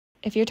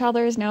If your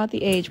toddler is now at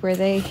the age where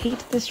they hate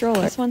the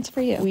stroller, this one's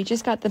for you. We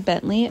just got the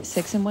Bentley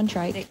 6-in-1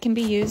 Trike. It can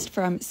be used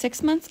from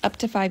 6 months up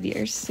to 5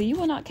 years, so you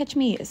will not catch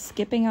me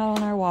skipping out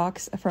on our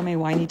walks from a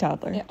whiny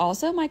toddler. It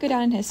also might go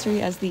down in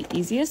history as the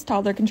easiest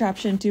toddler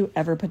contraption to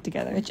ever put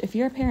together, which if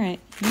you're a parent,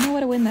 you know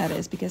what a win that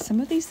is, because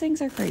some of these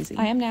things are crazy.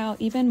 I am now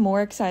even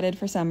more excited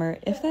for summer,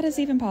 if that is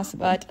even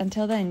possible. But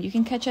until then, you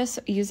can catch us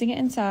using it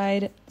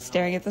inside,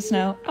 staring at the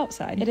snow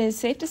outside. It is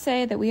safe to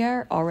say that we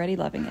are already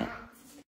loving it.